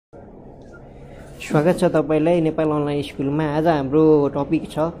स्वागत छ तपाईलाई नेपाल अनलाइन स्कुलमा। आज हाम्रो टपिक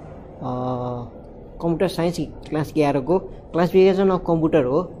छ कम्प्युटर साइन्स क्लास 11 को क्लासिफिकेसन अफ कम्प्युटर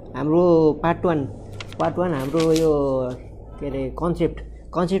हो। हाम्रो पार्ट 1 हाम्रो यो के अरे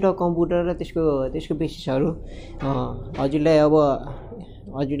कन्सेप्ट अफ कम्प्युटर र त्यसको बेसिसहरु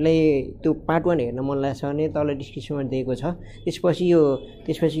हजुरलाई त्यो पार्ट 1 हेर्न मन लाग्छ भने तल डिस्क्रिप्सनमा दिएको छ। त्यसपछि यो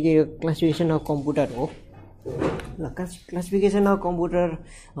क्लासिफिकेसन अफ कम्प्युटर हो। क्लासिफिकेसन अफ कम्प्युटर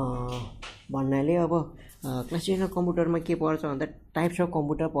भन्नाले अब क्लासिफिकेसन अफ कम्प्युटरमा के पर्छ भन्दा टाइप्स अफ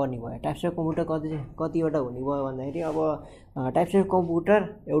कम्प्युटर पर्ने भयो। टाइप्स अफ कम्प्युटर कतिवटा हुने भयो भन्दाखेरि अब टाइप्स अफ कम्प्युटर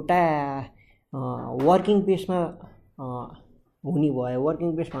एउटा वर्किङ बेसमा हुने भयो। वर्किङ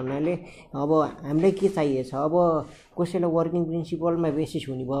बेस भन्नाले अब हामीलाई के चाहिएको छ, अब कसैलाई वर्किङ प्रिन्सिपलमा बेसिस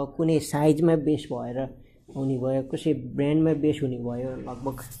हुने भयो, कुनै साइजमा बेस भएर हुने भयो, कसै ब्रान्डमा बेस हुने भयो।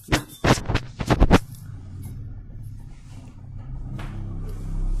 लगभग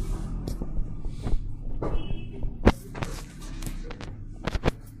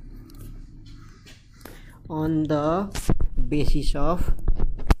on the basis of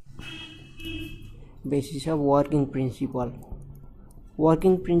working principle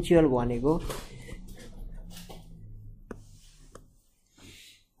भनेको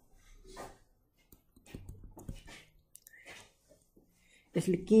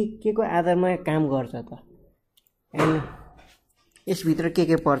यसले के को आधारमा काम गर्छ त। यसभित्र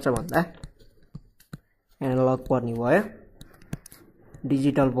के पर्छ भन्दा एनालग पर्ने भयो,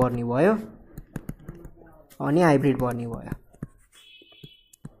 डिजिटल पर्ने भयो अनि हाइब्रिड पर्ने भयो।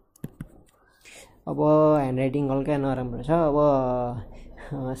 अब ह्यान्डराइटिङ हल्का नराम्रो छ, अब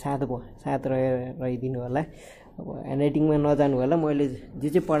साथ रहिदिनु होला। अब ह्यान्डराइटिङमा नजानु होला। मैले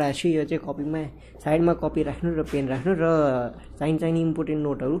जे पढाएको छु यो चाहिँ कपीमा साइडमा कपी राख्नु र पेन राख्नु र चाहिने इम्पोर्टेन्ट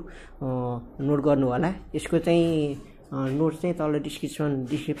नोटहरू नोट गर्नु होला। यसको चाहिँ नोट चाहिँ तल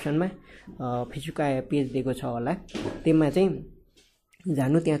डिस्क्रिप्सनमा फेसबुक पेज दिएको छ होला। त्यसमा चाहिँ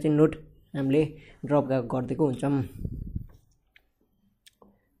जानु, त्यहाँ चाहिँ नोट हामीले ड्रप गरिदिएको हुन्छौँ।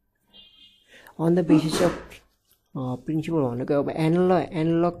 On the basis of principal भनेको अब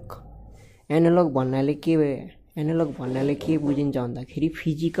एनालग भन्नाले के बुझिन्छ भन्दाखेरि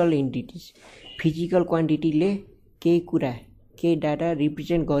फिजिकल एन्टिटिज, फिजिकल क्वान्टिटीले केही डाटा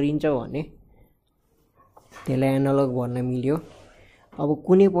रिप्रेजेन्ट गरिन्छ भने त्यसलाई एनालग भन्न मिल्यो। अब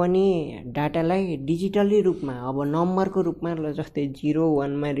कुनै पनि डाटालाई डिजिटली रूपमा अब नम्बरको रूपमा जस्तै 0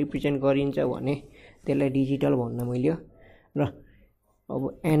 1 मा रिप्रेजेन्ट गरिन्छ भने त्यसलाई डिजिटल भन्न मिल्यो। र अब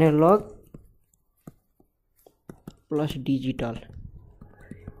एनालग प्लस डिजिटल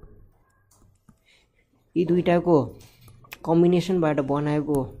यी दुईटाको कम्बिनेसनबाट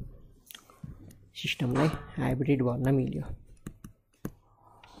बनाएको सिस्टमलाई हाइब्रिड भन्न मिल्यो।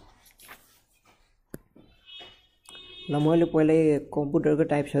 ल मैले पहिल्यै कम्प्युटरको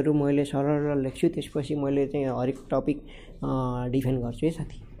टाइप्सहरू मैले सरल लेख्छु, त्यसपछि मैले चाहिँ हरेक टपिक डिफाइन गर्छु है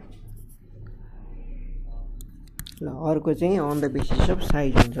साथी। ल अर्को चाहिँ on the basis of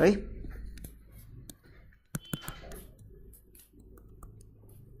size हुन्छ है।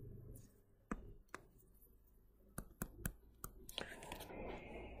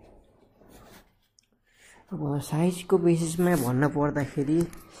 अब साइजको बेसिसमा भन्न पर्दाखेरि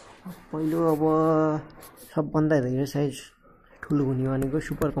पहिलो अब सबभन्दा धेरै साइज ठुलो हुने भनेको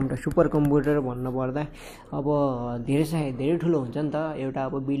सुपर कम्प्युटर भन्न पर्दा अब धेरै ठुलो हुन्छ नि त। एउटा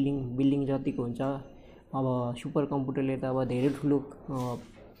अब बिल्डिङ जतिको हुन्छ। अब सुपर कम्प्युटरले त अब धेरै ठुलो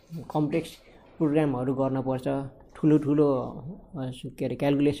कम्प्लेक्स प्रोग्रामहरू गर्नुपर्छ, ठुलो के अरे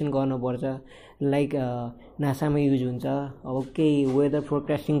क्यालकुलेसन गर्नुपर्छ। लाइक नासामा युज हुन्छ। अब केही वेदर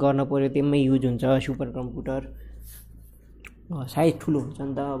फोरकास्टिङ गर्न पर्यो त्यसमै युज हुन्छ सुपर कम्प्युटर। साइज ठुलो हुन्छ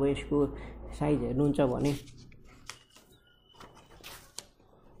नि त। अब यसको साइज हेर्नुहुन्छ भने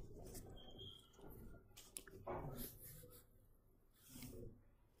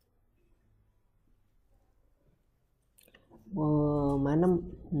मानौँ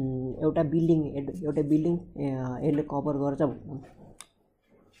एउटा बिल्डिङ यसले कभर गर्छ।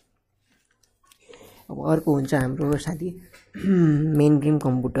 अब अर्को हुन्छ हाम्रो साथी main frame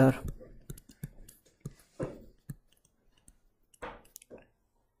computer.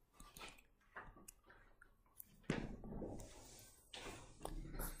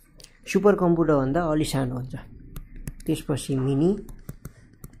 Super computer भन्दा अलि सानो हुन्छ, त्यसपछि मिनी,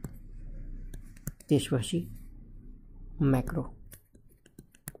 त्यसपछि म्याक्रो।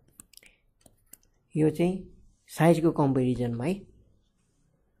 यो चाहिँ साइजको कम्पेरिजनमा है।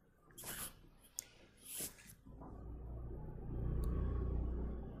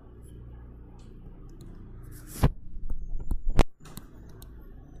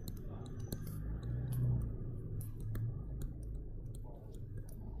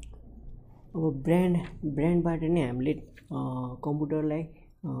 अब ब्रान्डबाट नै हामीले कम्प्युटरलाई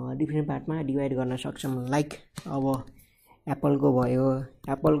डिफ्रेन्ट पार्टमा डिभाइड गर्न सक्छौँ। लाइक अब एप्पलको भयो,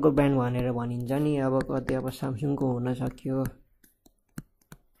 एप्पलको ब्रान्ड भनेर भनिन्छ नि, अब कतै अब स्यामसङको हुन सक्यो,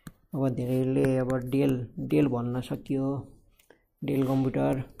 अब धेरैले अब डेल भन्न सक्यो, डेल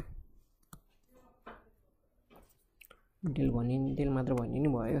कम्प्युटर, डेल मात्र भन्ने नि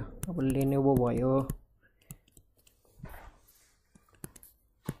भयो। अब लेनोभो भयो,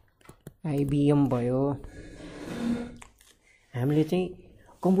 आइबिएम भयो। हामीले चाहिँ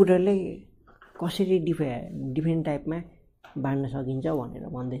कम्प्युटरलाई कसरी डिफ्रेन्ट टाइपमा बाँड्न सकिन्छ भनेर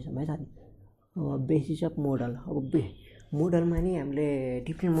भन्दैछौँ है साथी। बेसिस अफ मोडल, अब मोडलमा नि हामीले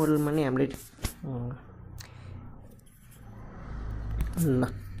डिफ्रेन्ट मोडलमा नि हामीले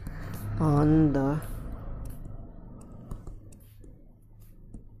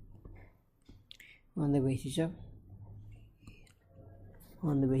on the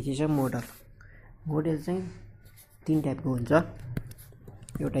basis of model चाहिँ 3 टाइपको हुन्छ।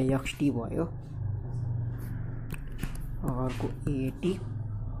 एउटा XT भयो, अर्को AT,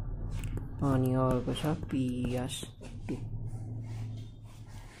 अनि अर्को छ PS2।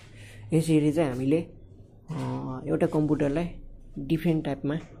 यसरी चाहिँ हामीले एउटा कम्प्युटरलाई डिफ्रेन्ट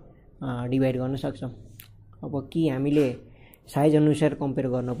टाइपमा डिभाइड गर्न सक्छौँ। अब कि हामीले साइज अनुसार कम्पेयर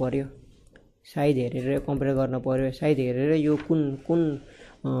गर्नु पर्यो, साइज हेरेर कम्पेयर गर्नु पर्यो, साइज हेरेर यो कुन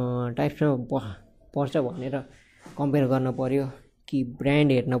टाइप्समा पर्छ भनेर कम्पेयर गर्नु पर्यो, कि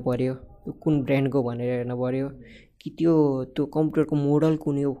ब्रान्ड हेर्नु पर्यो, कुन ब्रान्डको भनेर हेर्नु पर्यो, कि त्यो कम्प्युटरको मोडल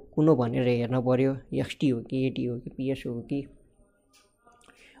कुन हो भनेर हेर्नु पर्यो, XT हो कि AT हो कि PS हो कि।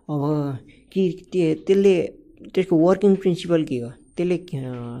 अब कि त्यसले त्यसको वर्किङ प्रिन्सिपल के हो, त्यसले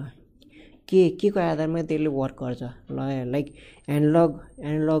के को आधारमा त्यसले वर्क गर्छ, लाइक एनालग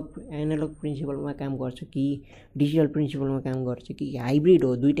प्रिन्सिपलमा काम गर्छ कि डिजिटल प्रिन्सिपलमा काम गर्छ कि हाइब्रिड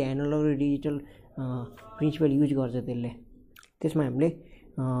हो, दुईटा एनालग र डिजिटल प्रिन्सिपल युज गर्छ त्यसले। त्यसमा हामीले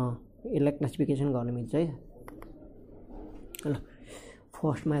यसलाई क्लासिफिकेसन गर्न मिल्छ है। ल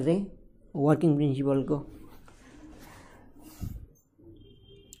फर्स्टमा चाहिँ वर्किङ प्रिन्सिपलको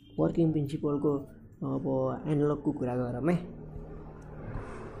अब एनालगको कुरा गरौँ है।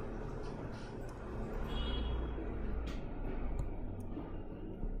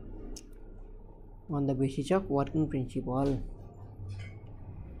 on the basis of working principle,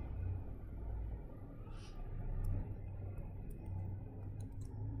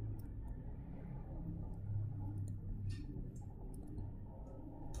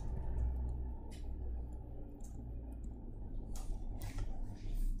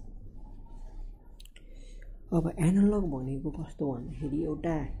 अब एनालग भनेको कस्तो भन्दाखेरि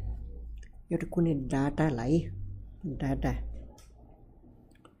एउटा कुनै डाटालाई डाटा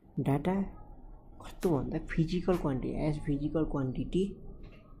कस्तो भन्दा physical quantity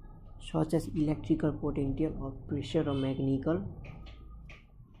such as electrical potential or pressure र मैकेनिकल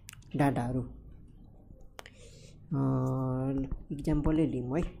डाटाहरू। इक्जाम्पलै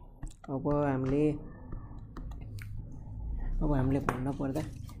लिउँ है। अब हामीले भन्न पर्दा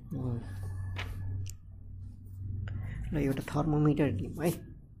ल एउटा थर्मोमिटर लिउँ है।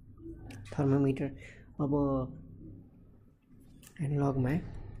 थर्मोमिटर अब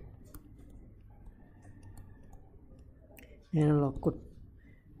एनालगको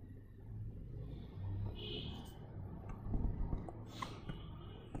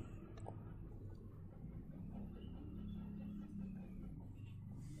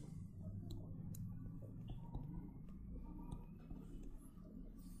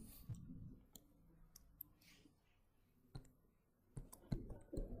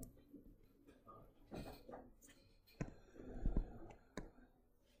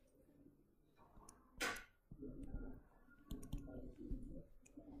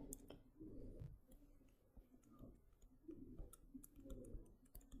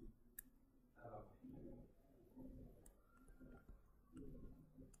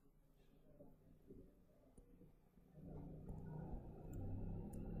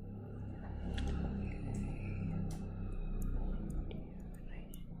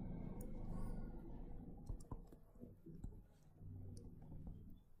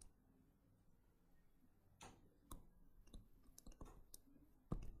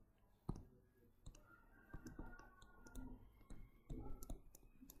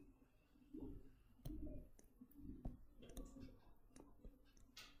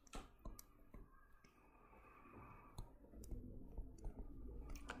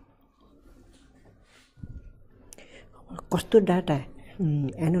कस्तो डाटा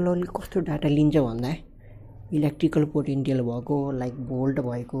एनालगले कस्तो डाटा लिन्छ भन्दा इलेक्ट्रिकल पोटेन्सियल भएको, लाइक भोल्ट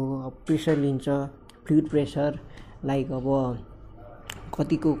भएको, प्रेसर लिन्छ, फ्लुइड प्रेसर, लाइक अब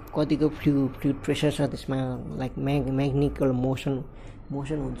कतिको फ्लुइड प्रेसर छ त्यसमा लाइक म्याग्नेटिकल मोसन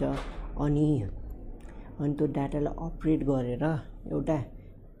हुन्छ अनि त्यो डाटालाई अपरेट गरेर एउटा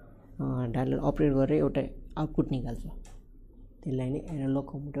आउटपुट निकाल्छ त्यसलाई नै एनालग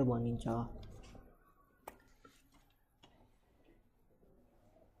कम्प्युटर भनिन्छ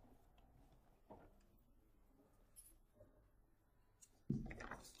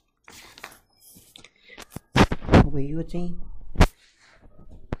अब यो चाहिँ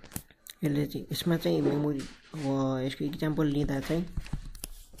यसमा चाहिँ मेमोरी अब यसको इक्जाम्पल लिँदा चाहिँ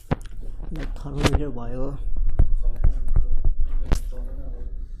लाइक थर्मोमिटर भयो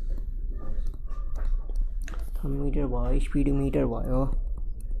स्पिडोमिटर भयो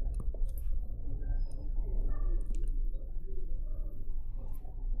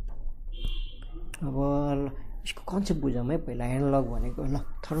अब यसको कन्सेप्ट बुझौँ है पहिला एनालग भनेको ल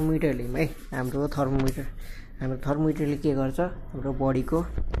थर्मोमिटर लिउँ है हाम्रो थर्मोमिटरले के गर्छ हाम्रो बडीको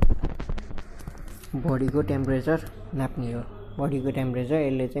टेम्परेचर नाप्ने हो बडीको टेम्परेचर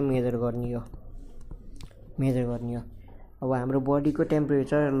यसले चाहिँ मेजर गर्ने हो अब हाम्रो बडीको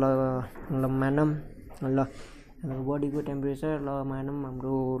टेम्परेचर मानौँ हाम्रो बडीको टेम्परेचर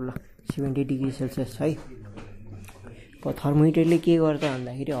हाम्रो 70 डिग्री सेल्सियस है अब थर्मोमिटरले के गर्छ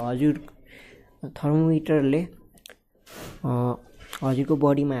भन्दाखेरि थर्मोमिटरले हजुरको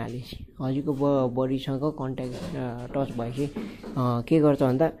बडीमा हालेपछि हजुरको बडीसँग कन्ट्याक्ट टच भएपछि के गर्छ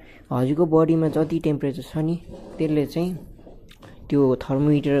भन्दा हजुरको बडीमा जति टेम्परेचर छ नि त्यसले चाहिँ त्यो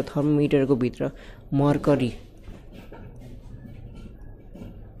थर्मोमिटरको भित्र मर्करी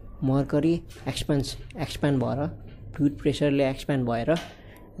एक्सपान्ड भएर फ्लुइड प्रेसरले एक्सपान्ड भएर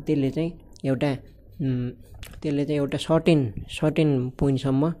त्यसले चाहिँ एउटा सर्टेन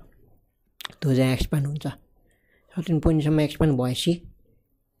पोइन्टसम्म त्यो चाहिँ एक्सपान्ड हुन्छ सर्टेन पोइन्टसम्म एक्सपान्ड भएपछि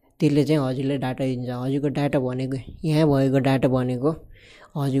त्यसले चाहिँ हजुरलाई डाटा दिन्छ हजुरको डाटा भनेको यहाँ भएको डाटा भनेको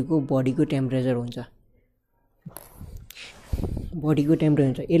हजुरको बडीको टेम्परेचर हुन्छ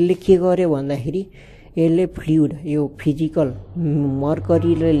यसले के गर्यो भन्दाखेरि यसले फ्लुइड यो फिजिकल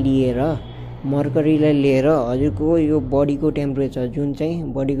मर्करीलाई लिएर हजुरको यो बडीको टेम्परेचर जुन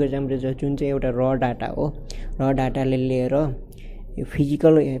चाहिँ एउटा र डाटा हो र डाटाले लिएर यो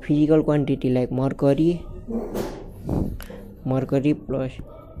physical quantity like mercury plus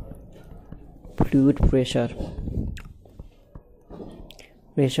fluid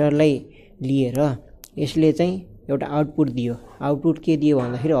प्रेसरलाई लिएर यसले चाहिँ एउटा आउटपुट के दियो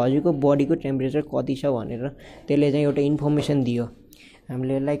भन्दाखेरि हजुरको बडीको टेम्परेचर कति छ भनेर त्यसले चाहिँ एउटा इन्फर्मेसन दियो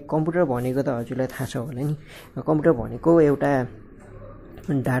हामीले लाइक कम्प्युटर भनेको त हजुरलाई थाहा छ होला नि कम्प्युटर भनेको एउटा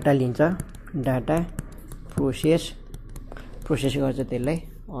डाटा लिन्छ डाटा प्रोसेस गर्छ त्यसलाई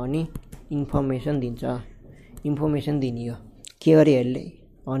अनि इन्फर्मेसन दिने हो के गरे यसले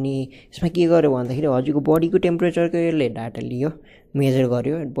अनि यसमा के गर्यो भन्दाखेरि हजुरको बडीको टेम्परेचरको यसले डाटा लियो मेजर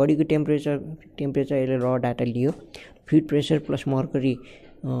गर्यो बडीको टेम्परेचर यसले र डाटा लियो फ्लुइड प्रेसर प्लस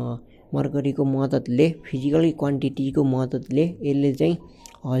मर्करीको मद्दतले फिजिकल क्वान्टिटीको मद्दतले यसले चाहिँ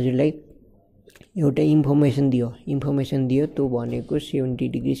हजुरलाई एउटा इन्फर्मेसन दियो त्यो भनेको 70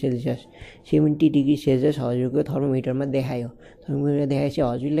 डिग्री सेल्सियस हजुरको थर्मोमिटरमा देखायो देखाएपछि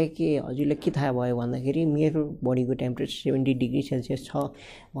हजुरलाई के थाहा भयो भन्दाखेरि मेरो बडीको टेम्परेचर 70 डिग्री सेल्सियस छ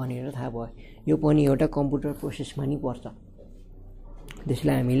भनेर थाहा भयो यो पनि एउटा कम्प्युटर प्रोसेसमा नि पर्छ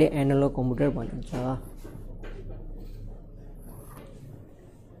त्यसलाई हामीले एनालग कम्प्युटर भनिन्छ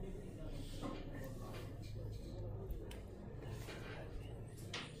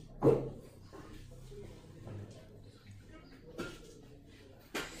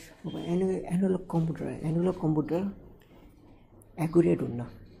अब एनालग कम्प्युटर एक्युरेट हुन्न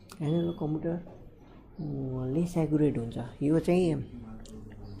एनालग कम्प्युटर लेस एक्युरेट हुन्छ यो चाहिँ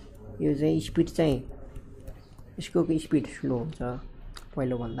स्पिड चाहिँ यसको स्पिड स्लो हुन्छ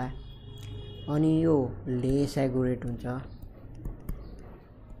पहिलो भन्दा अनि यो लेस एक्युरेट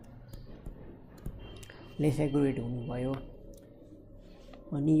हुनुभयो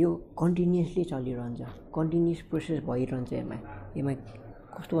अनि यो कन्टिन्युअसली चलिरहन्छ कन्टिन्युअस प्रोसेस भइरहन्छ यसमा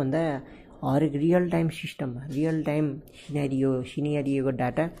कस्तो भन्दा हरेक रियल टाइम सिस्टममा real time सिनेरियोको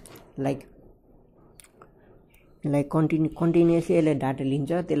data like continuously यसले डाटा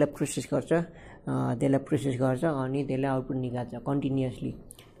लिन्छ त्यसलाई प्रोसेस गर्छ अनि त्यसलाई आउटपुट निकाल्छ कन्टिन्युअसली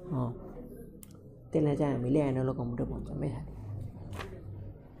त्यसलाई चाहिँ हामीले एनालग कम्प्युटर भन्छौँ है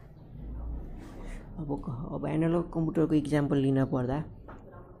अब एनालग कम्प्युटरको इक्जाम्पल लिन पर्दा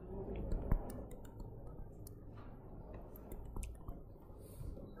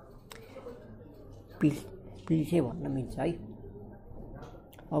पिल्से भन्न मिल्छ है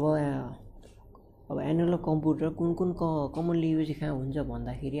अब एनालग कम्प्युटर कुन कमनली युज कहाँ हुन्छ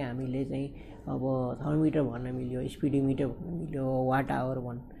भन्दाखेरि हामीले चाहिँ अब थर्मोमिटर भन्न मिल्यो, स्पिडोमिटर भन्न मिल्यो, वाट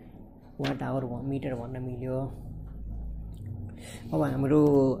आवर मिटर भन्न मिल्यो। अब हाम्रो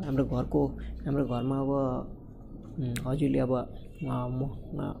घरमा अब हजुरले अब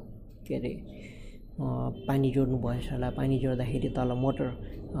के अरे पानी जोड्नु भएछ होला, पानी जोड्दाखेरि तल मोटर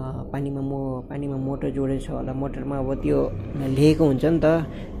पानीमा मोटर जोडेछ होला, मोटरमा अब त्यो लेखेको हुन्छ नि त।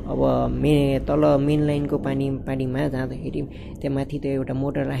 अब तल मेन लाइनको पानीमा जाँदाखेरि त्यहाँ माथि त एउटा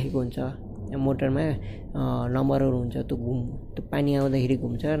मोटर राखेको हुन्छ, मोटरमा नम्बरहरू हुन्छ, त्यो पानी आउँदाखेरि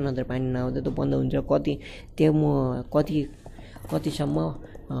घुम्छ, नत्र पानी नआउँदा त्यो बन्द हुन्छ। कतिसम्म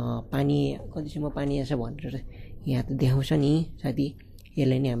पानी आएछ भनेर यहाँ त देखाउँछ नि साथी,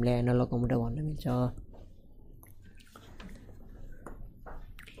 यसलाई नै हामीले एनालग कम्प्युटर भन्न मिल्छ।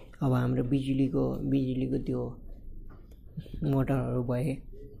 अब हाम्रो बिजुलीको त्यो मोटरहरू भए,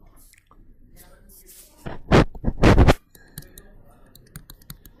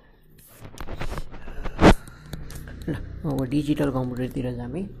 ल अब डिजिटल कम्प्युटरतिर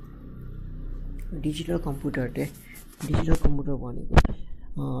जाऊँ है। डिजिटल कम्प्युटर भनेको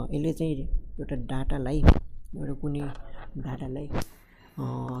यसले चाहिँ एउटा डाटालाई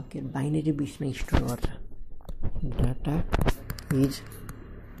के बाइनरी बिट्समा स्टोर गर्छ। Data is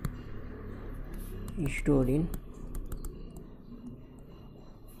stored in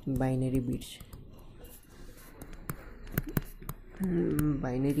binary bits.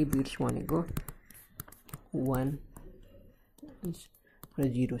 Binary bits भनेको 1 र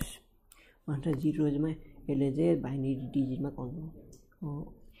 0s मा यसले चाहिँ बाइनरी डिजिटमा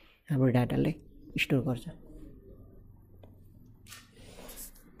हाम्रो डाटालाई स्टोर गर्छ।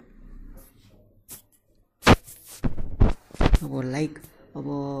 अब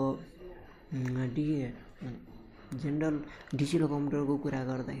जेनरल डिजिटल कम्प्युटरको कुरा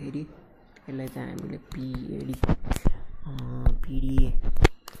गर्दाखेरि यसलाई चाहिँ हामीले पिडिए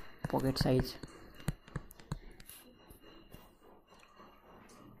pocket size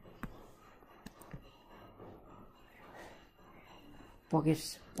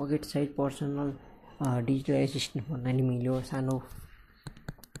personal digital assistant भन्न नि मिल्यो। सानो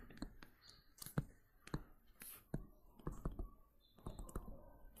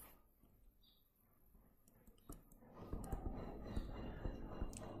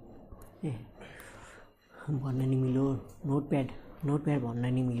भन्न नि मिल्यो। नोटप्याड भन्न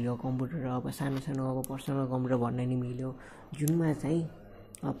नि मिल्यो। कम्प्युटर अब सानो अब पर्सनल कम्प्युटर भन्न नि मिल्यो, जुनमा चाहिँ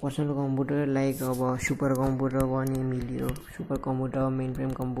पर्सनल कम्प्युटर लाइक अब सुपर कम्प्युटर पनि मिल्यो। Super computer, main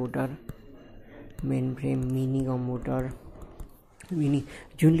frame computer, mini computer,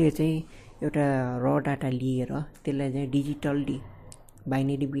 जुनले चाहिँ एउटा र डाटा लिएर त्यसलाई चाहिँ डिजिटल्ली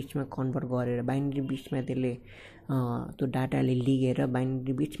बाइनरी बिट्समा कन्भर्ट गरेर, बाइनरी बिट्समा त्यसले त्यो डाटाले लिएर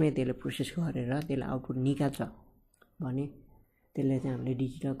बाइनरी बिट्समै त्यसले प्रोसेस गरेर त्यसले आउटपुट निकाल्छ भने त्यसलाई चाहिँ हामीले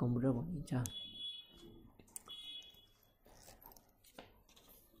डिजिटल कम्प्युटर भनिन्छ।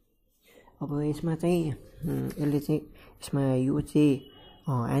 अब यसमा चाहिँ यो चाहिँ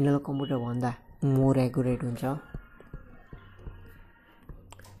एनालग कम्प्युटर भन्दा मोर एक्युरेट हुन्छ।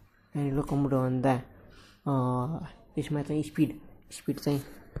 एनालग कम्प्युटर भन्दा यसमा चाहिँ स्पिड चाहिँ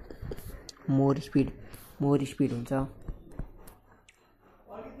मोर स्पिड हुन्छ।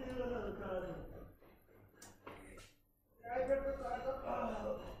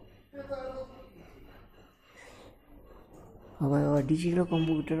 अब डिजिटल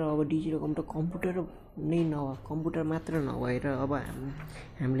कम्प्युटर नै कम्प्युटर मात्र नभएर अब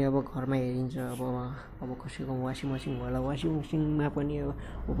हामीले अब घरमा हेरिन्छ। अब कसैको वासिङ मसिन होला, वासिङ मसिनमा पनि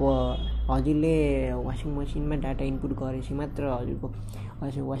अब हजुरले वासिङ मसिनमा डाटा इनपुट गरेपछि मात्र हजुरको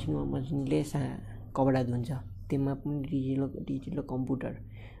वासिङ मसिनले कपडा धुन्छ। त्यसमा पनि डिजिटल कम्प्युटर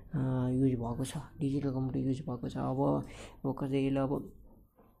युज भएको छ। अब कसैले अब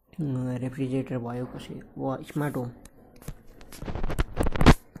रेफ्रिजरेटर भयो, कसै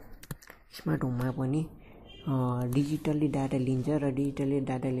स्मार्ट होममा पनि डिजिटल्ली डाटा लिन्छ र डिजिटल्ली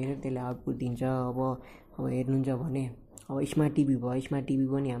डाटा लिएर त्यसले आउटपुट दिन्छ। अब हेर्नुहुन्छ भने अब स्मार्ट टिभी भयो, स्मार्ट टिभी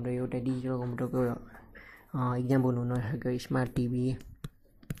पनि हाम्रो एउटा डिजिटल कम्प्युटरको इक्जाम्पल हुन सक्यो। स्मार्ट टिभी,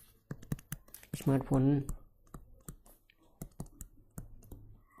 स्मार्टफोन,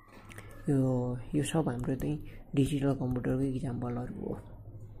 यो सब हाम्रो चाहिँ डिजिटल कम्प्युटरको इक्जाम्पलहरू हो।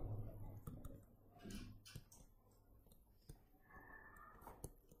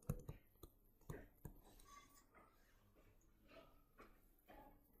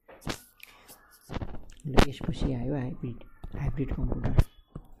 यसपछि आयो हाइब्रिड कम्प्युटर।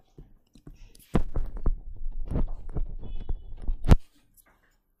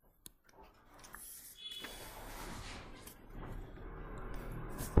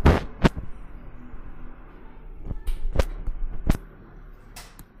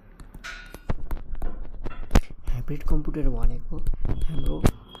 कम्प्युटर भनेको हाम्रो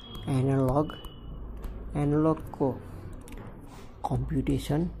एनालगको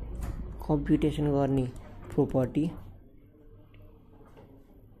कम्प्युटेसन गर्ने प्रोपर्टी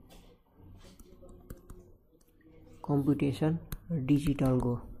कम्प्युटेसन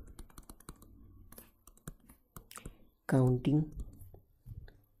डिजिटलको काउन्टिङ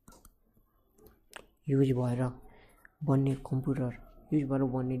युज भएर बन्ने कम्प्युटर युज भएर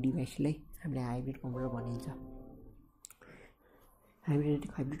बन्ने डिभाइसलाई हामीले हाइब्रिड कम्प्युटर भनिन्छ।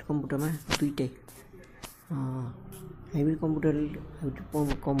 हाइब्रिड कम्प्युटरमा दुईटै hybrid computer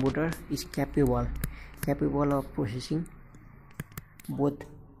is capable of processing both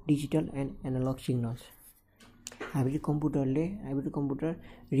digital and analog signals। Hybrid computer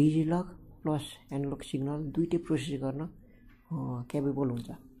digital plus analogue signal दुईटै प्रोसेस गर्न क्यापेबल हुन्छ।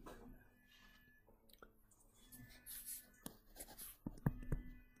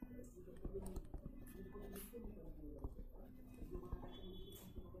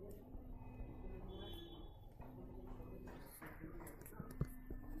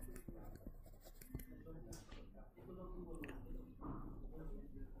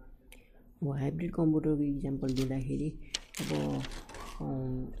 हाइब्रिड कम्प्युटरको इक्जाम्पल दिँदाखेरि अब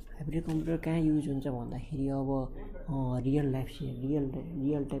हाइब्रिड कम्प्युटर कहाँ युज हुन्छ भन्दाखेरि अब रियल टाइम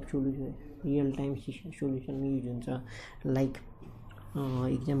सोल्युसनमा युज हुन्छ। लाइक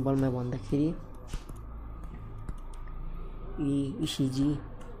इक्जाम्पलमा भन्दाखेरि इसिजी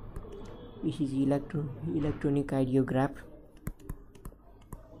इलेक्ट्रोनिक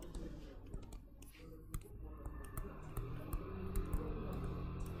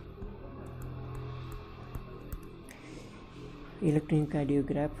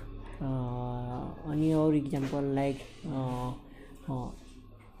कार्डियोग्राफ अनि अरू इक्जाम्पल लाइक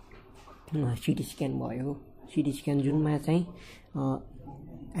सिटी स्क्यान भयो। सिटी स्क्यान जुनमा चाहिँ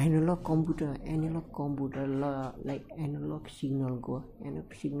analogue computer like analogue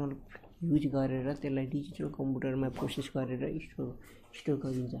signal use गरेर त्यसलाई डिजिटल कम्प्युटरमा प्रोसेस गरेर स्टोर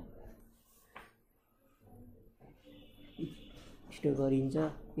गरिन्छ।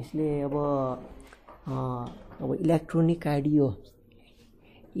 यसले अब इलेक्ट्रोनिक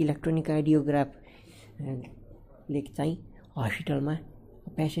कार्डियोग्राफले चाहिँ हस्पिटलमा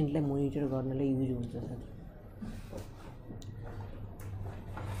पेसेन्टलाई मोनिटर गर्नलाई युज हुन्छ।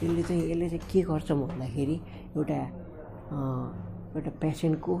 यसले चाहिँ के गर्छ भन्दाखेरि एउटा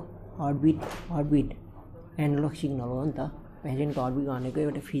पेसेन्टको हार्टबिट एनालग सिग्नल हो नि त। पेसेन्टको हार्टबिट भनेको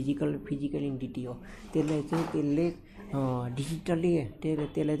एउटा फिजिकल इन्टिटी हो। त्यसले डिजिटल्ली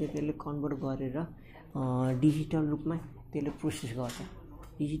कन्भर्ट गरेर डिजिटल रूपमा त्यसले प्रोसेस गर्छ,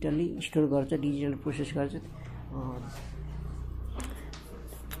 डिजिटल्ली स्टोर गर्छ, डिजिटल प्रोसेस गर्छ।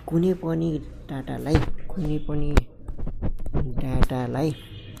 कुनै पनि डाटालाई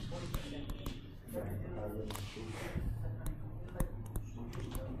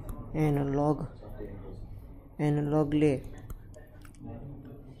एनालगले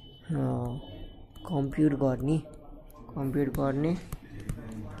कम्प्युट गर्ने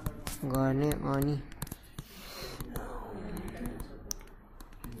अनि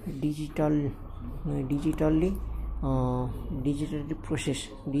डिजिटल्ली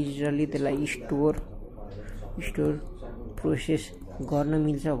त्यसलाई स्टोर प्रोसेस गर्न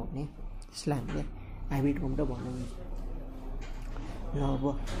मिल्छ भने त्यसलाई हामीले हाइब्रिड कम्प्युटर भन्न मिल्छ। र अब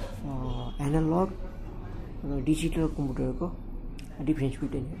एनालग डिजिटल कम्प्युटरको डिफ्रेन्स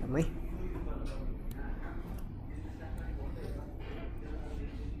बिट्विन हेरौँ है।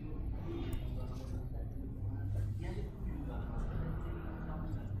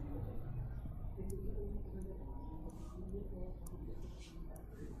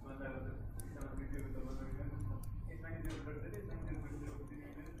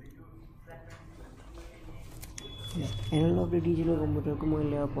 एनालग र डिजिटल कम्प्युटरको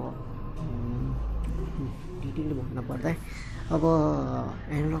मैले अब डिटेल भन्न पर्दा अब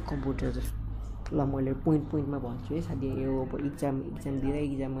एनालग कम्प्युटरलाई मैले पोइन्टमा भन्छु है साथी। यो अब इक्जाम दिँदा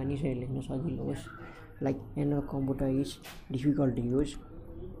इक्जाममा नि लेख्न सजिलो होस्। Like analogue computer is difficult to use.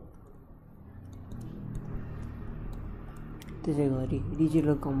 त्यसै गरी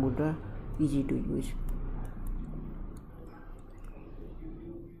digital computer easy to use.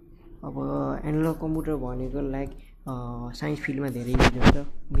 अब एनालग कम्प्युटर भनेको लाइक साइन्स फिल्डमा धेरै युज हुन्छ।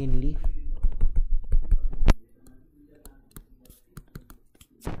 Mainly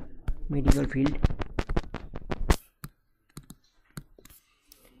medical field,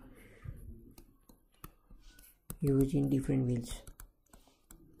 used in different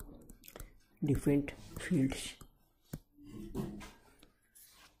fields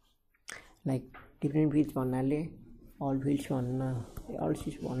like different fields भन्नाले all fields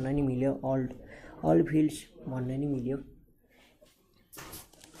भन्न नि मिल्यो। अल फिल्ड्स भन्न नि मिल्यो।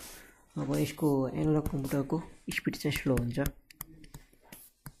 अब यसको एनालग कम्प्युटरको स्पिड चाहिँ स्लो हुन्छ।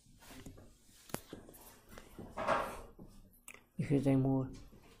 यसको चाहिँ म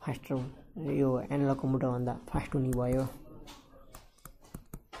फास्टर यो एनालग कम्प्युटरभन्दा फास्ट हुने भयो।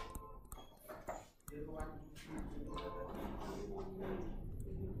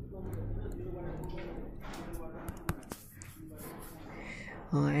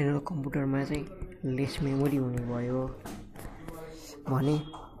 एनालग कम्प्युटरमा चाहिँ लेस मेमोरी हुने भयो भने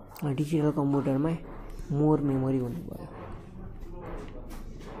डिजिटल कम्प्युटरमा मोर मेमोरी हुने भयो।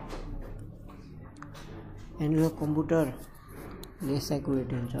 एनालग कम्प्युटर लेस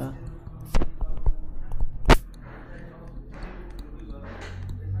एक्युरेट हुन्छ।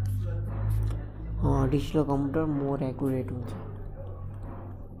 डिजिटल कम्प्युटर मोर एक्युरेट हुन्छ।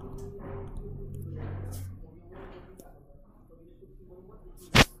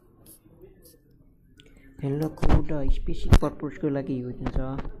 एनालग कम्प्युटर स्पेसिफिक पर्पजको लागि युज हुन्छ।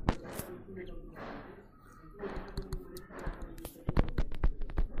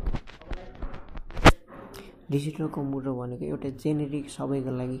 डिजिटल कम्प्युटर भनेको एउटा जेनेरिक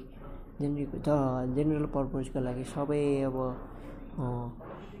सबैको लागि जेनरल पर्पजको लागि सबै अब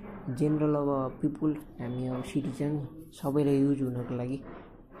जेनरल अब पिपुल हामी अब सिटिजन सबैले युज हुनको लागि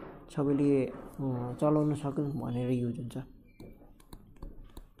सबैले चलाउन सकुन् भनेर युज हुन्छ।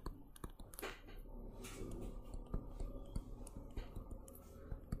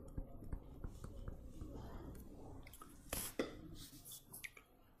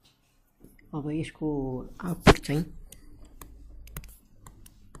 अब यसको आउटपुट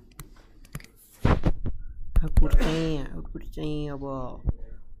चाहिँ अब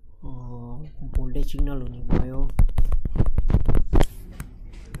भोल्टेज सिग्नल हुने भयो।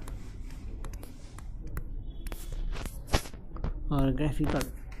 और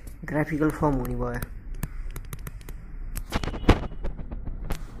ग्राफिकल फर्म हुने भयो।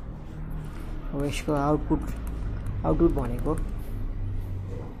 अब यसको आउटपुट भनेको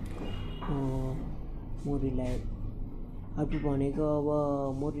मोर रिलायबल आउटपुट भनेको अब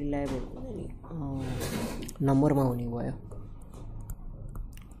मोर रिलायबल नम्बरमा हुने भयो।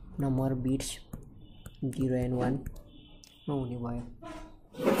 नम्बर बिट्स 0 and 1 मा हुने भयो।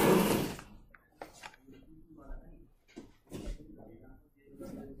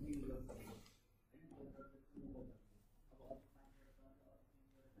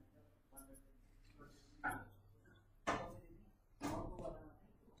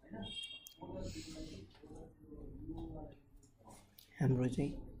 हाम्रो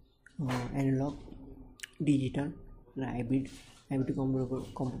चाहिँ एनालग डिजिटल र हाइब्रिड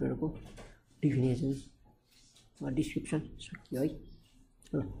कम्प्युटरको डिफिनेसन डिस्क्रिप्सन सकियो है।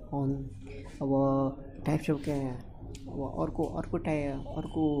 अब टाइप्स अफ अब अर्को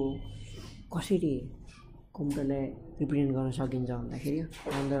कसरी कम्प्युटरलाई रिप्रेजेन्ट गर्न सकिन्छ भन्दाखेरि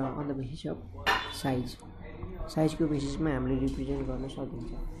अन द बेसिस अफ साइजको बेसिसमा हामीले रिप्रेजेन्ट गर्न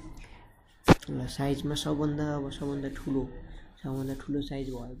सकिन्छ। साइजमा सबभन्दा ठुलो साइज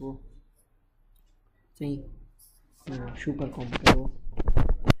भएको चाहिँ सुपर कम्प्युटर हो।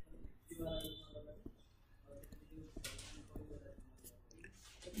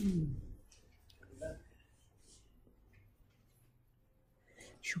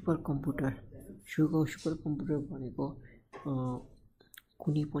 सुपर कम्प्युटर भनेको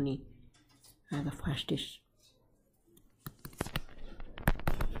कुनै पनि द फास्टेस्ट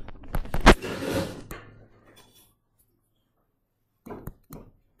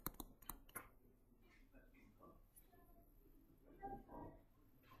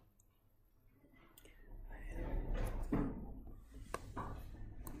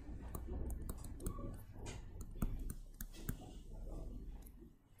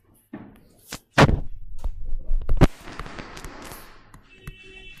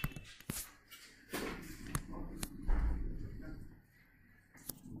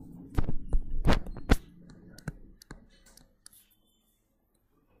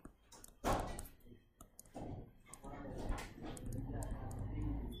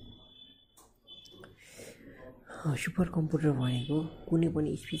सुपर कम्प्युटर भनेको कुनै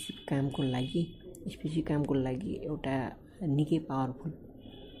पनि स्पेसिफिक कामको लागि एउटा निकै पावरफुल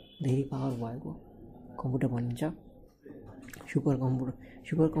धेरै पावर भएको कम्प्युटर भनिन्छ। सुपर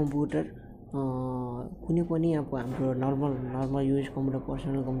कम्प्युटर कुनै पनि अब हाम्रो normal use computer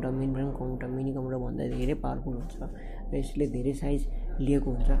personal computer main frame computer mini computer भन्दा धेरै पावरफुल हुन्छ र यसले धेरै साइज लिएको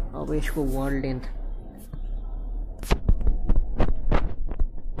हुन्छ। अब यसको word length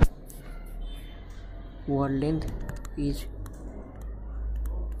is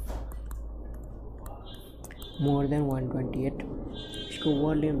more than 128 यसको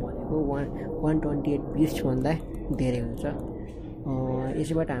वर्ड लेन्थ भनेको 128 बिट्स भन्दा धेरै हुन्छ।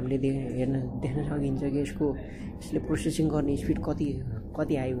 यसबाट हामीले देख्न सकिन्छ कि यसले प्रोसेसिङ गर्ने स्पिड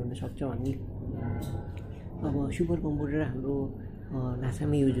कति हाई हुनसक्छ भन्ने। अब सुपर कम्प्युटर हाम्रो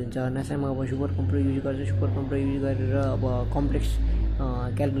नासामा युज हुन्छ। नासामा अब सुपर कम्प्युटर युज गर्छ। सुपर कम्प्युटर युज गरेर अब कम्प्लेक्स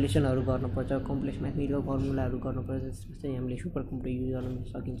क्यालकुलेसनहरू गर्नुपर्छ, कम्प्लेक्स म्याथमेटिकल फर्मुलाहरू गर्नुपर्छ। त्यसमा चाहिँ हामीले सुपर कम्प्युटर युज गर्न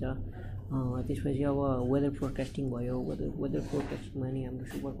सकिन्छ। त्यसपछि अब वेदर फोरकास्टिङ भयो। वेदर फोरकास्टिङमा नि हाम्रो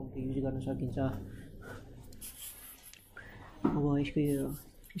सुपर कम्प्युटर युज गर्न सकिन्छ। अब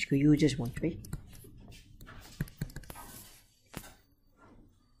यसको युजेस भन्छु है।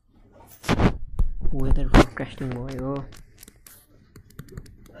 वेदर फोरकास्टिङ भयो,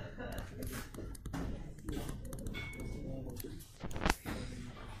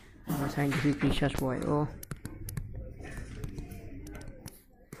 साइन्टिफिक रिसर्च भयो,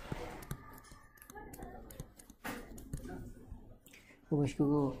 अब यसको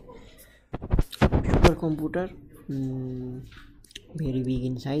super computer very big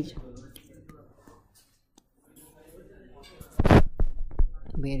in size,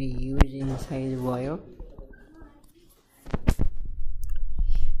 very huge in size भयो,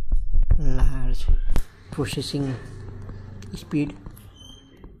 large processing speed,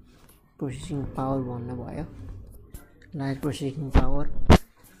 processing power भन्नु भयो, लार्ज प्रोसेसिङ पावर,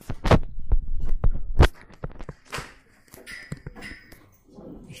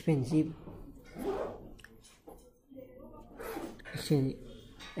 एक्सपेन्सिभ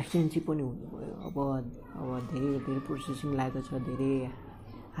पनि हुनुभयो। अब धेरै प्रोसेसिङ लागेको छ, धेरै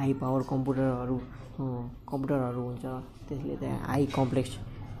हाई पावर कम्प्युटरहरू हुन्छ। त्यसले चाहिँ हाई कम्प्लेक्स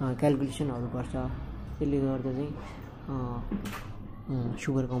क्यालकुलेसनहरू गर्छ। त्यसले गर्दा चाहिँ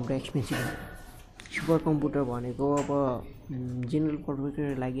सुपर कम्प्युटर एक्सपेन्सिभ हो। सुपर कम्प्युटर भनेको अब जेनरल पर्पजको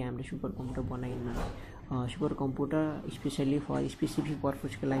लागि हामीले super computer बनाइन्न। Super computer specially for specific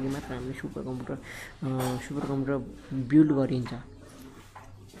पर्पजको लागि मात्र हामीले सुपर कम्प्युटर बिल्ड गरिन्छ।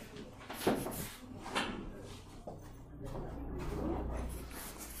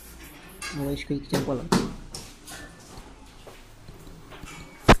 अब यसको इक्जाम्पलहरू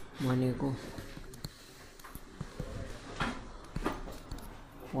भनेको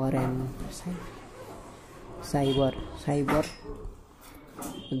साइबर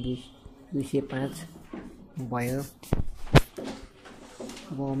 205 भयो।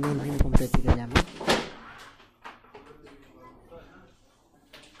 अब मेन कम्प्युटरतिर जानु।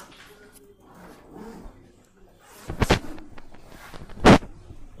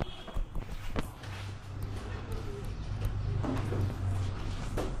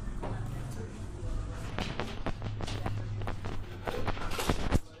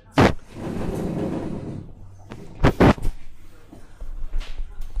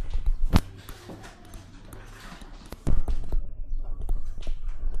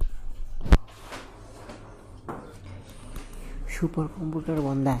 सुपर कम्प्युटर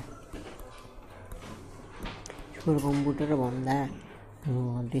भन्दा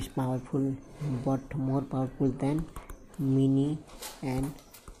this powerful but more powerful than mini and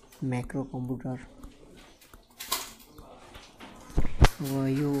macro computer। अब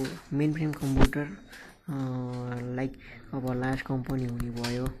यो मेन फ्रेम कम्प्युटर लाइक अब लार्ज कम्पनी हुने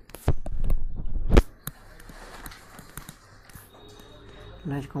भयो।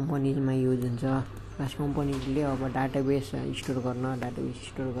 लार्ज कम्पनीमा युज हुन्छ। लार्ज कम्पनीले अब डाटाबेस स्टोर गर्न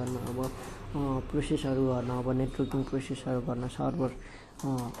अब प्रोसेसहरू गर्न, अब नेटवर्किङ प्रोसेसहरू गर्न, सर्भर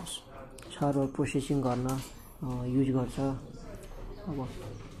प्रोसेसिङ गर्न युज गर्छ।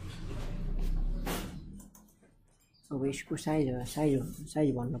 अब यसको साइज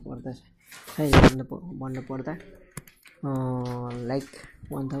भन्नु पर्दा लाइक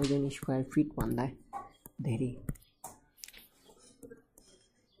 1000 स्क्वायर फिट भन्दा धेरै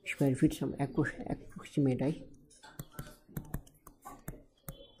स्क्वायर फिटसम्म एप्रोक्सिमेट है।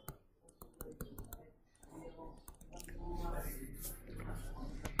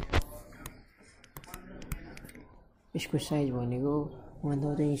 यसको साइज भनेको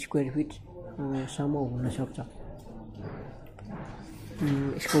 1000 स्क्वायर फिटसम्म हुनसक्छ।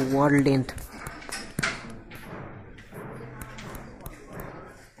 यसको वर्ड लेन्थ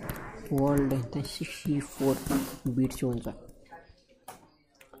चाहिँ 64 बिट्स हुन्छ।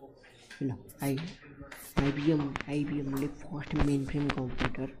 ल आइबिएमले फर्स्ट मेन फ्रेम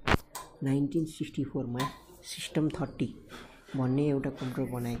कम्प्युटर 1964 मा सिस्टम 30 भन्ने एउटा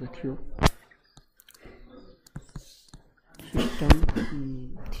कम्प्युटर बनाएको थियो। सिस्टम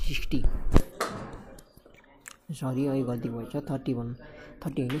 360 सरी अहिले गल्ती भएछ, 30 होइन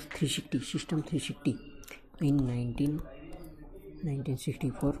 360 system 360 in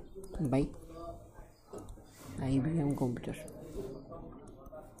 1964 by IBM computer.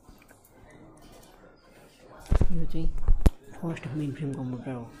 यो चाहिँ फर्स्ट मेन फ्रेम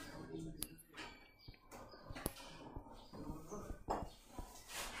कम्प्युटर हो।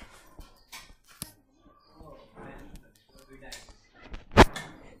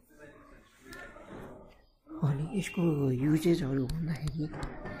 अनि यसको युजेसहरु भन्दाखेरि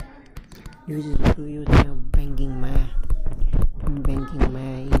युजेसहरु यो चाहिँ ब्याङ्किङमा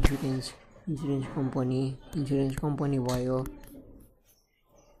इन्सुरेन्स कम्पनी भयो,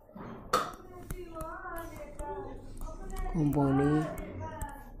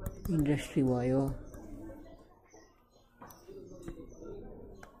 इन्डस्ट्री भयो,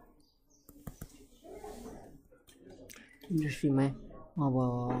 इन्डस्ट्रीमा अब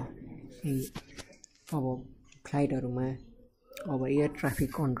फ्लाइटहरुमा अब एयर ट्राफिक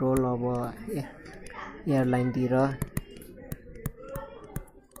कन्ट्रोल, अब एयरलाइनतिर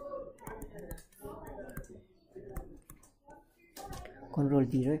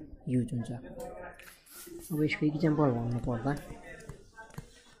कन्ट्रोलतिर युज हुन्छ। अब यसको इक्जाम्पल भन्नु पर्दा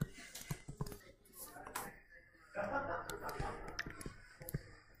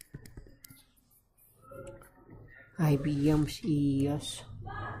IBM CES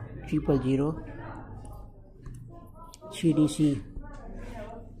 000 CDC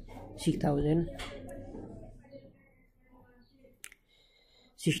 6000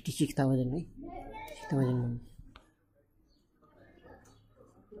 66,000 है 6000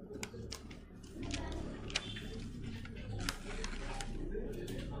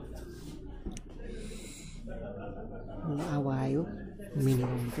 अब आयो मिनी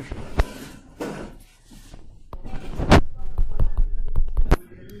कम्प्युटर।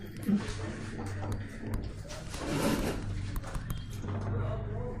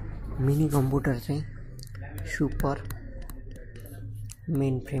 मिनी कम्प्युटर चाहिँ सुपर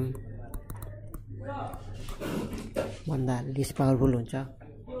मेन फ्रेम भन्दा लेस पावरफुल हुन्छ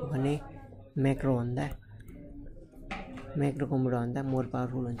भने म्याक्रो कम्प्युटर भन्दा मोर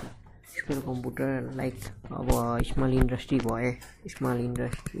पावरफुल हुन्छ। सुपर कम्प्युटर लाइक अब स्मल इन्डस्ट्री भए, स्मल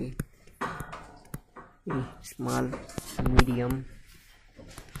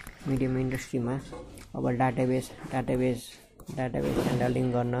मिडियम इन्डस्ट्रीमा अब डाटाबेस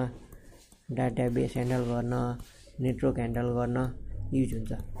ह्यान्डल गर्न, नेटवर्क ह्यान्डल गर्न युज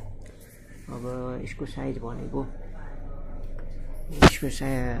हुन्छ। अब यसको साइज भनेको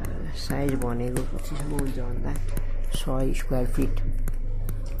कतिसम्म हुन्छ भन्दा 100 स्क्वायर फिट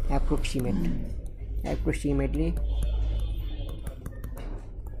एप्रोक्सिमेटली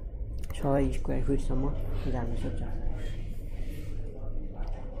 100 स्क्वायर फिटसम्म जान सक्छ।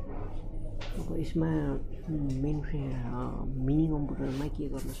 अब यसमा मिनी कम्प्युटरमा के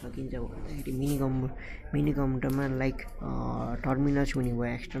गर्न सकिन्छ भन्दाखेरि मिनी कम्प्युटरमा लाइक टर्मिनल्स हुने भयो,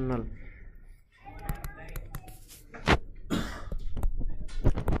 एक्सटर्नल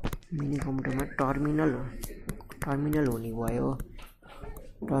मिनी कम्प्युटरमा टर्मिनल हुने भयो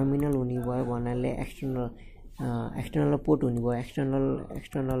भन्नाले एक्सटर्नल पोर्ट हुने भयो,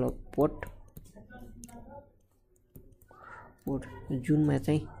 एक्सटर्नल पोर्ट जुनमा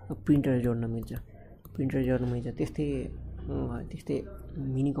चाहिँ प्रिन्टर जोड्न मिल्छ। त्यस्तै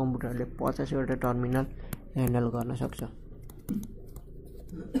मिनी कम्प्युटरले 50 वटा टर्मिनल ह्यान्डल गर्न सक्छ।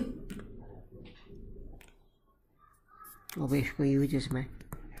 अब यसको युजेसमा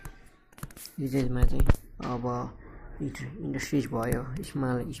चाहिँ अब इन्डस्ट्रिज भयो,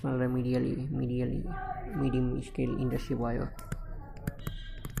 स्मल र मिडियम स्केल इन्डस्ट्री भयो,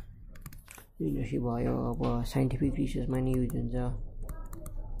 अब साइन्टिफिक रिसर्चमा नि युज हुन्छ।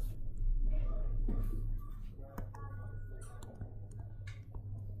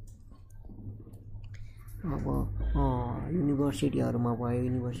 अब युनिभर्सिटीहरुमा भयो,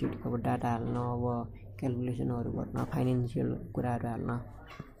 युनिभर्सिटीको अब डाटा हाल्न, अब क्याल्कुलेसनहरु गर्न, फाइनान्शियल कुराहरु हाल्न।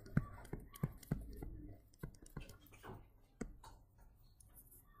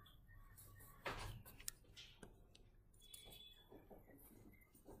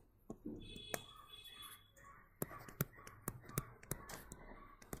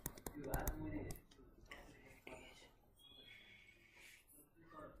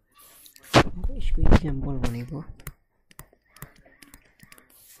 यसको इक्जाम्पल भनेको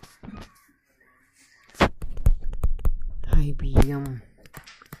IBM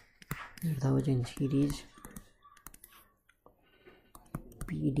 1000 सिरिज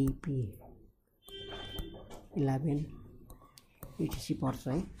PDP 11 etc पर्छ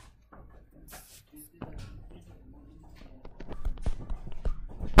है।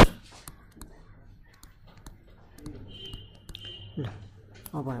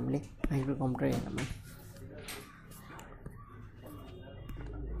 अब हामीले माइक्रो कम्प्युटर हेर्छौँ।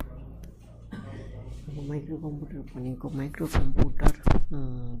 माइक्रो कम्प्युटर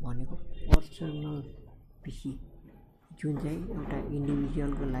भनेको पर्सनल पिसी जुन चाहिँ एउटा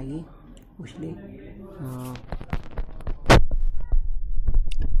इन्डिभिजुअलको लागि उसले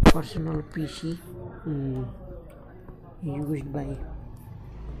पर्सनल पिसी used by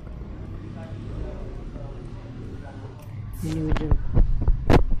individual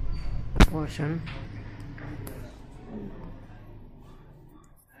person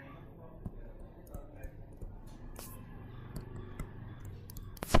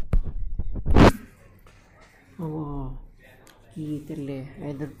कि त्यसले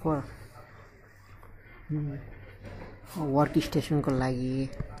आइदर फर वर्क स्टेसनको लागि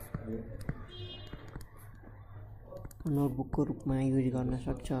नोटबुकको रूपमा युज गर्न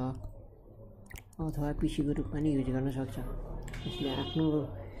सक्छ अथवा पिसीको रूपमा नि युज गर्न सक्छ। यसले आफ्नो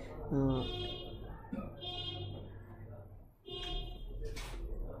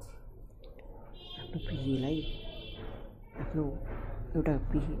पिसीलाई आफ्नो एउटा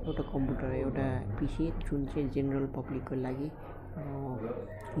कम्प्युटर एउटा पिसी जुन चाहिँ जेनरल पब्लिकको लागि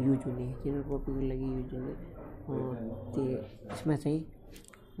युज हुने त्यसमा चाहिँ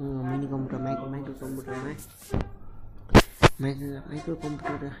मिनी कम्प्युटर माइक्रो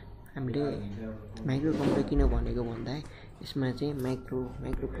कम्प्युटर हामीले माइक्रो कम्प्युटर किन भनेको भन्दा यसमा चाहिँ माइक्रो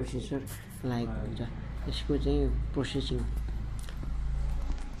प्रोसेसर लागेको हुन्छ। यसको चाहिँ प्रोसेसिङ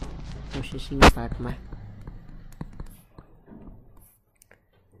पार्टमा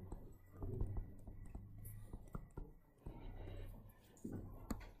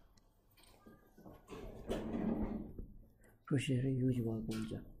प्रोसेसर युज भएको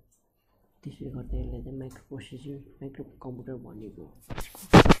हुन्छ। त्यसले गर्दा यसलाई चाहिँ माइक्रो कम्प्युटर भनेको।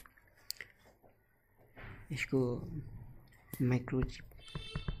 यसको माइक्रोचिपमा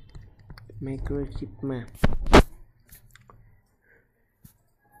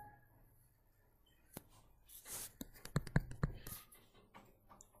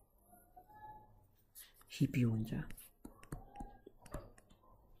सीपीयू हुन्छ।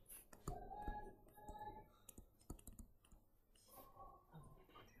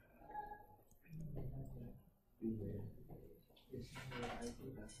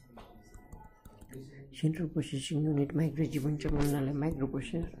 सेन्ट्रल प्रोसेसिङ युनिट माइक्रोचिप हुन्छ भन्नाले माइक्रो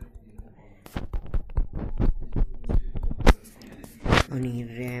प्रोसेसर अनि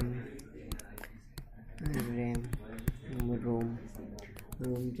ऱ्याम रोम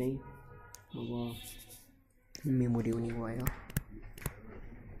चाहिँ अब मेमोरी हुने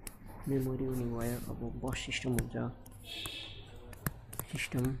भयो अब बस सिस्टम हुन्छ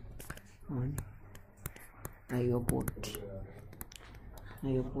अनि आइओ पोर्ट्स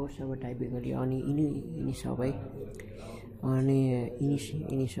अब टाइपिकली अनि यिनी सबै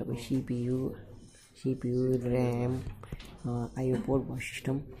सीपीयू ऱ्याम आइओ पोर्ट बस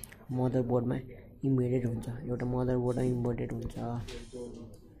सिस्टम मदरबोर्डमा इम्बेडेड हुन्छ। एउटा मदरबोर्डमा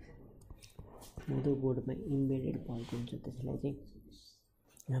इम्बेडेड भएको हुन्छ। त्यसलाई चाहिँ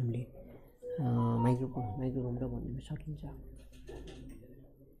हामीले माइक्रो कम्प्युटर भन्न सकिन्छ।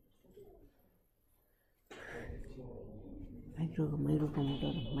 माइक्रो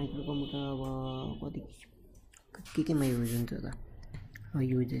कम्प्युटर अब कति केमा युज हुन्छ त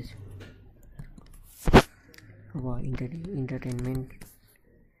युजेस अब इन्टरटेनमेन्ट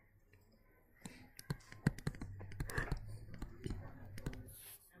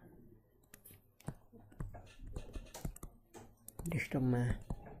डेस्कटपमा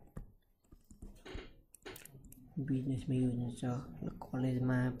बिजनेसमा युज हुन्छ।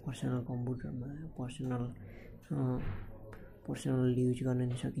 कलेजमा पर्सनल कम्प्युटरमा पर्सनल युज गर्न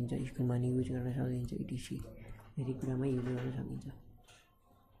नि सकिन्छ। स्कुलमा नि युज गर्न सकिन्छ। इटिसी धेरै कुरामा युज गर्न सकिन्छ।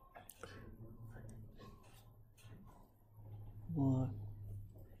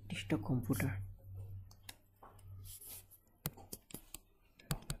 डेस्कटप कम्प्युटर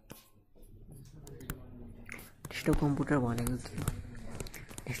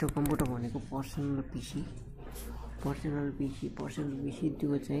भनेको पर्सनल पिसी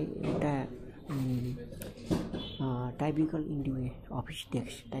त्यो चाहिँ एउटा टाइपिकल अफिस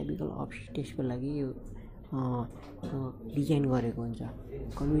डेस्कको लागि डिजाइन गरेको हुन्छ।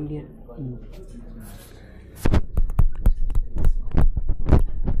 कन्भिनियन्ट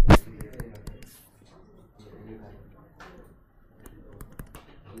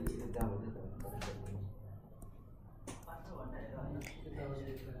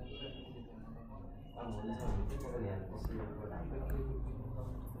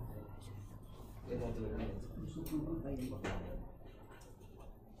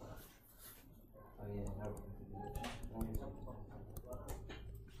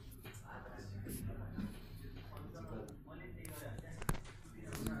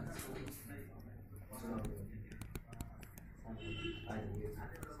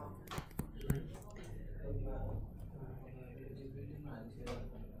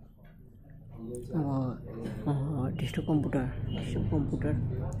अब डेस्कटप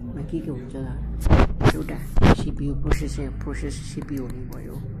कम्प्युटरमा के हुन्छ एउटा CPU प्रोसेस CPU हुने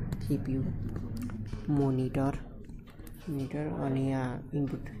भयो CPU मोनिटर अनि यहाँ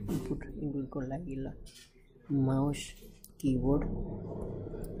इनपुटको लागि ल माउस कीबोर्ड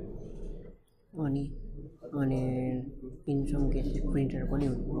अनि इन सम केसेस प्रिन्टर पनि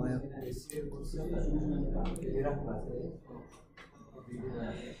हुनुभयो।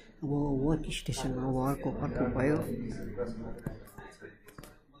 अब वर्क स्टेसनमा अर्को भयो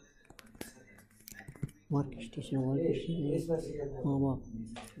वर्क स्टेसन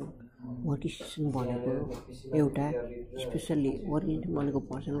भनेको एउटा स्पेसल्ली वर्क स्टेसन भनेको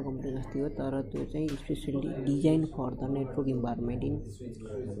पर्सनल कम्प्युटर जस्तै हो, तर त्यो चाहिँ specially design for the network environment in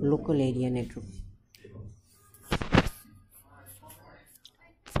local area network.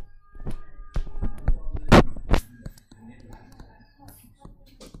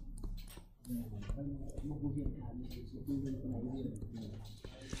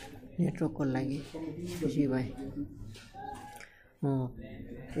 नेटवर्कको लागि त्यसै भए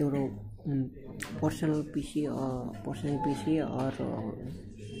एउटा पर्सनल पिसी और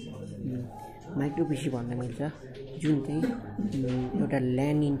माइक्रो पिसी भन्न मिल्छ, जुन चाहिँ एउटा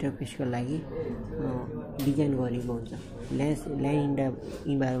ल्यान इन्टरफेसको लागि डिजाइन गरेको हुन्छ। ल्यान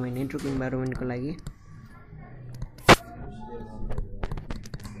इन्भाइरोमेन्ट नेटवर्क इन्भाइरोमेन्टको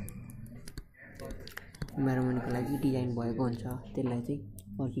लागि डिजाइन भएको हुन्छ, त्यसलाई चाहिँ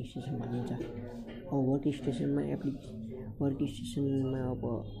वर्क स्टेसन भनिन्छ। अब वर्क स्टेसनमा अब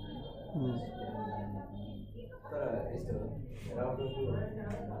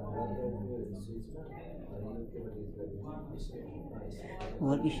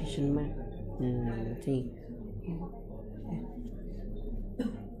वर्क स्टेसनमा चाहिँ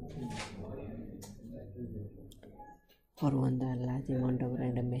अरूभन्दा large amount of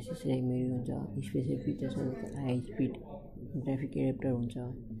random message memory हुन्छ। Specific features high speed graphic adapter हुन्छ।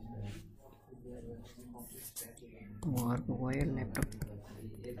 अर्को भयो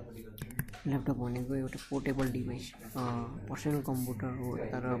ल्यापटप भनेको एउटा पोर्टेबल डिभाइस, पर्सनल कम्प्युटर हो,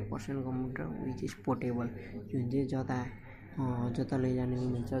 तर personal computer which is portable, जुन चाहिँ जता लैजान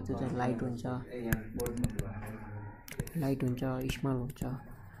मिल्छ। त्यो चाहिँ लाइट हुन्छ, स्मल हुन्छ।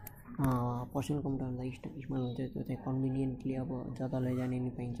 पर्सनल कम्प्युटरभन्दा स्मल हुन्छ, त्यो चाहिँ कन्भिनियन्टली अब जता लैजाने नि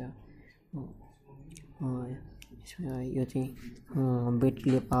पाइन्छ। यो चाहिँ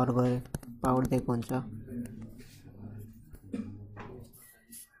ब्याट्रीले पावर दिएको हुन्छ।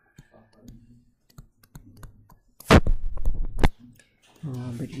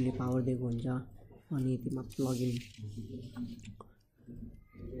 अनि त्यसमा प्लगइन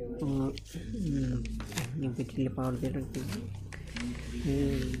ब्याट्रीले पावर दिएर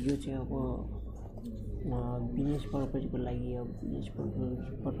यो चाहिँ अब बिजनेस पर्पजको लागि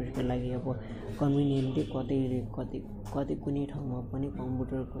अब कन्भिनियन्टली कतै कुनै ठाउँमा पनि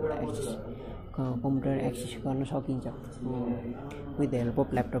कम्प्युटर एक्सेस गर्न सकिन्छ with the help of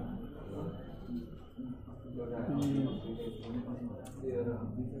laptop.